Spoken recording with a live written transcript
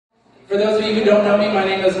For those of you who don't know me, my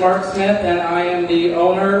name is Mark Smith, and I am the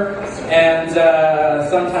owner and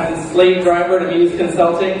sometimes slave driver at Amuse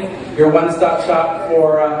Consulting, your one-stop shop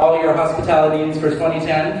for all your hospitality needs for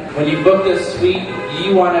 2010. When you book this suite,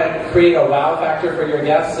 you want to create a wow factor for your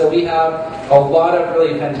guests, so we have a lot of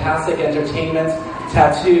really fantastic entertainment,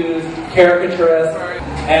 tattoos, caricaturists,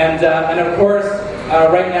 and of course,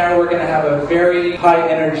 right now we're going to have a very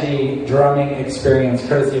high-energy drumming experience,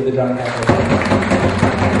 courtesy of the Drum Cafe.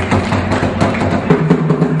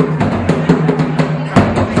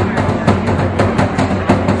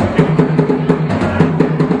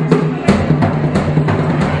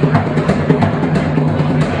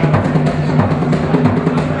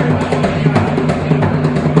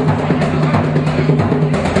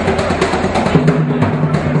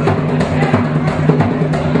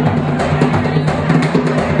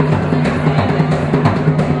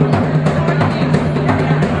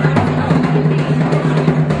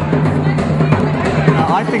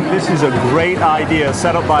 I think this is a great idea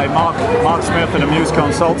set up by Mark Smith and Amuse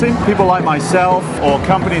Consulting. People like myself or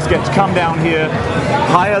companies get to come down here,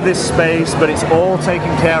 hire this space, but it's all taken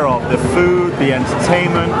care of. The food, the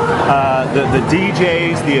entertainment, the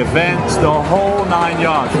DJs, the events, the whole 9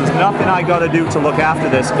 yards. There's nothing I got to do to look after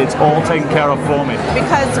this. It's all taken care of for me.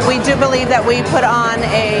 Because we do believe that we put on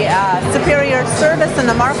a superior service in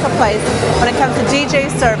the marketplace when it comes to DJ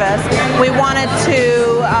service. We wanted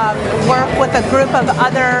to work with a group of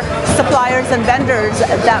other suppliers and vendors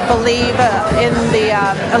that believe in the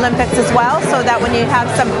Olympics as well, so that when you have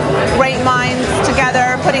some great minds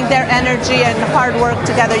together, putting their energy and hard work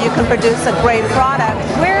together, you can produce a great product.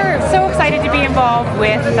 We're so excited to be involved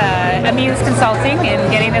with Amuse Consulting in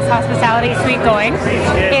getting this hospitality suite going.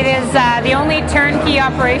 It is the only turnkey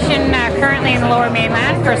operation currently in the Lower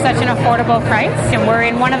Mainland for such an affordable price, and we're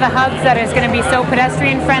in one of the hubs that is going to be so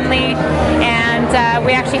pedestrian friendly, and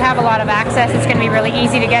we actually have a lot of access. It's going to be really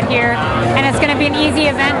easy to get here, and it's going to be an easy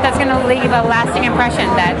event that's going to leave a lasting impression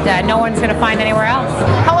that no one's going to find anywhere else.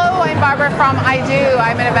 Hello, I'm Barbara from I Do.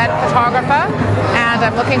 I'm an event photographer, and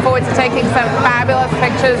I'm looking forward to taking some fabulous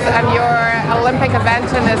pictures of your Olympic event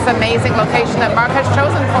in this amazing location that Mark has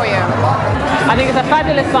chosen for you. I think it's a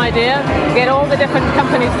fabulous idea. Get all the different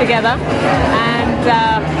companies together and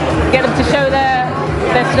get them to show their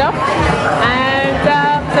stuff, and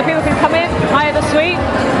so people can come in, hire the suite,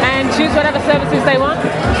 and choose whatever services they want.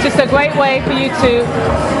 It's just a great way for you to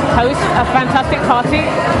host a fantastic party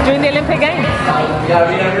during the Olympic Games. Yeah,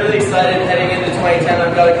 I'm really excited heading into 2010.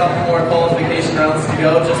 I've got a couple more qualification rounds to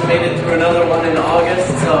go. Just made it through another one in August,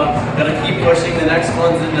 so I've got to keep pushing. The next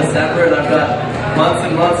one's in December, and I've got months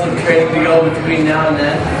and months of training to go between now and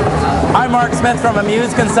then. I'm Mark Smith from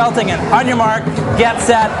Amuse Consulting, and on your mark, get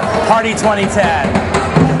set, party 2010.